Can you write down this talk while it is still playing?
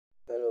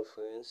Hello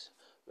friends,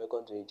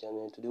 welcome to the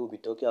channel. Today we'll be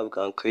talking how we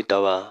can create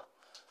our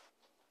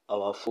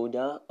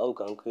folder, how we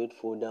can create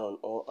folder on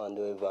all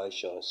Android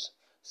versions.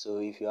 So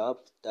if you have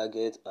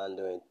target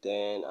Android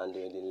 10,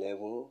 Android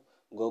 11,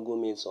 Google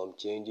made some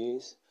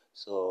changes.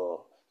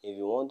 So if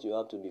you want, you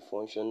have to be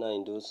functional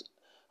in those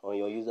on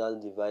your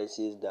users'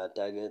 devices that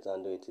target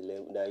Android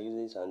 11, that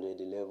uses Android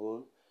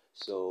 11.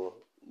 So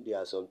there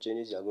are some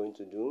changes you are going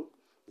to do.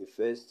 The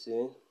first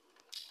thing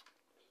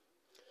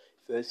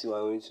we're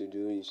going to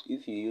do is,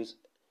 if you use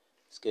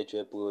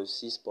Sketchware Pro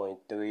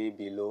 6.3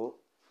 below,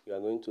 you are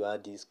going to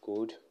add this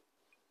code.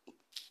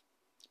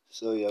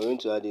 So you are going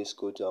to add this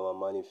code to our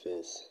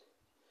manifest.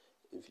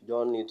 If you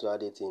don't need to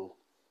add it in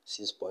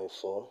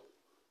 6.4,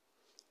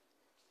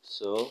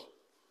 so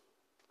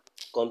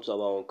come to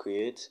our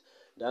create.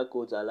 That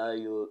code allow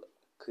you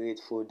create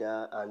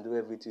folder and do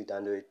everything with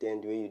Android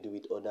 10 the way you do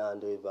with other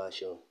Android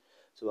version.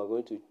 So we're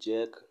going to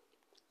check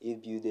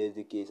if build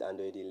SDK is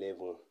Android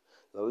 11.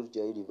 We're going to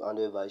check if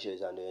Android version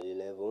is Android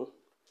 11.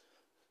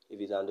 If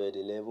it's Android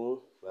 11,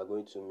 we are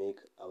going to make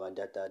our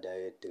data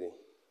directory.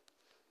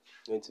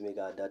 This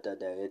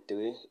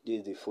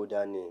is the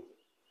folder name.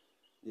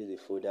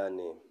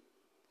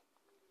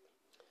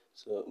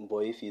 So,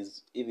 but if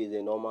it's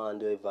a normal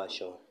Android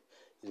version,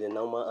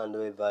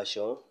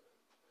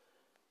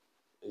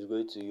 it's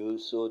going to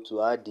use. So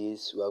to add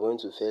this, we are going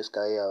to first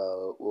carry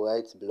our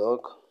right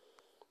block.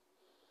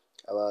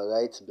 We are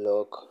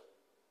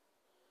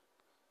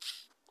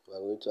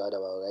going to add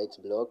our right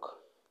block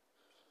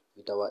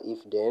with our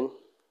if then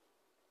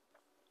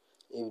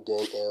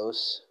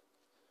else.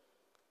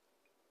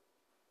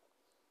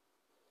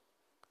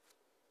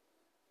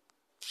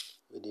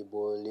 With the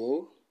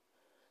boolean,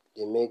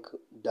 they make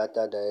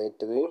data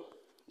directory,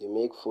 they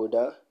make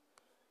folder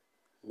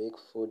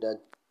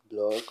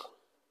block.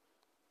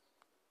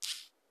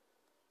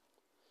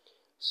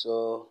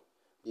 So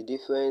the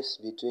difference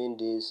between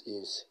this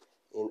is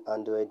in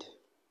Android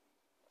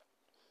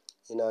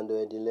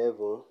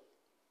 11,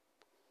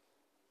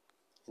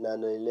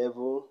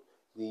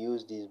 we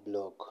use this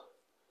block.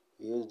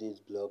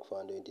 For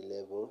Android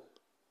 11.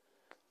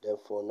 Then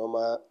for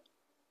normal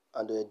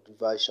Android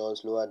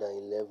versions lower than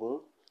 11,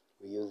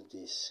 we use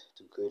this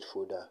to create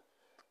folder.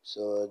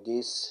 So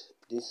these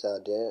are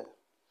there.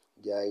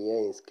 They are here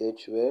in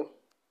Sketchware.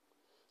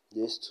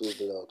 These two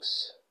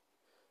blocks.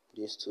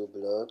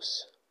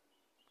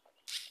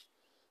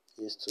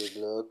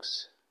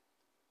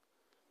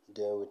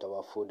 Then with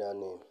our folder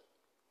name.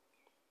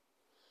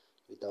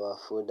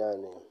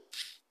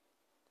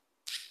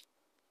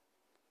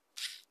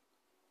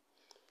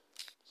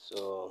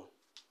 So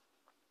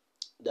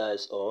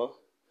that's all.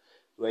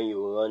 When you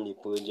run the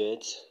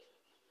project,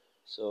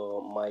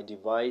 so my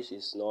device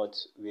is not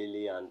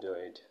really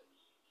Android.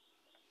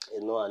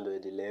 It's not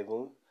Android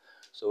 11.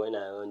 So when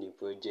I run the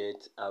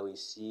project, I will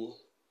see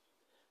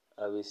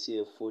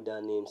a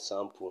folder name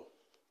sample.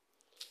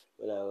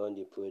 When I run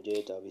the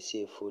project, I will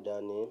see a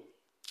folder name.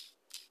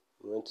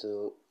 I'm going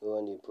to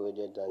run the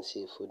project and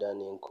see a folder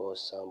name called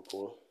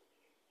sample.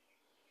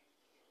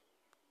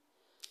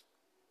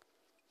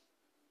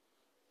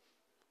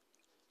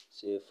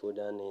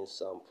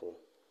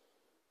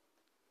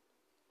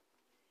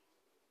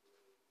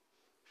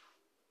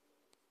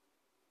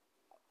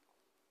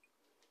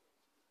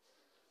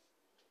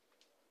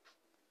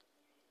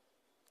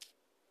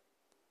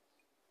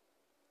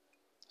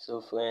 So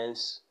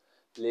friends,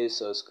 please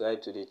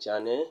subscribe to the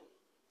channel.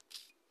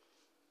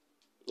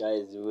 That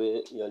is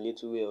your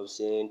little way of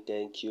saying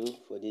thank you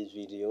for this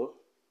video.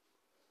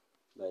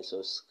 By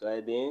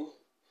subscribing,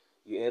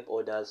 you help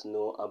others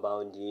know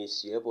about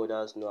this. You help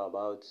others know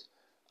about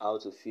how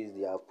to fix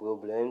their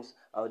problems,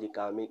 how they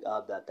can make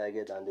apps that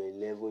target Android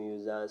 11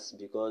 users,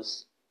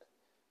 because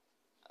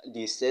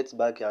the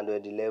setback in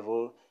Android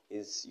 11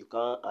 is you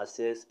can't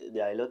access.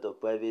 There are a lot of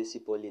privacy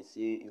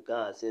policy. You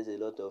can't access a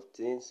lot of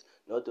things,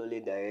 not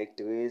only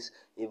directories.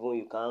 Even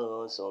you can't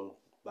run some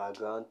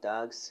background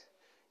tags.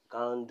 You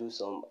can't do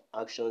some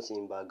actions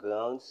in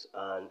backgrounds,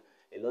 and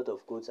a lot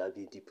of codes have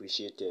been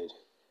depreciated.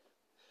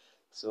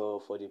 So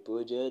for the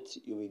project,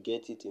 you will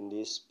get it in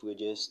this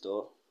project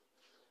store.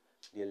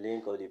 The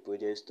link of the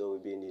project store will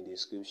be in the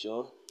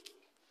description.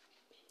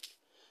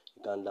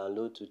 You can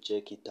download to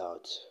check it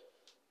out.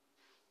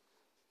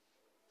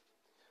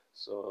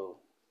 So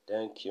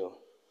thank you.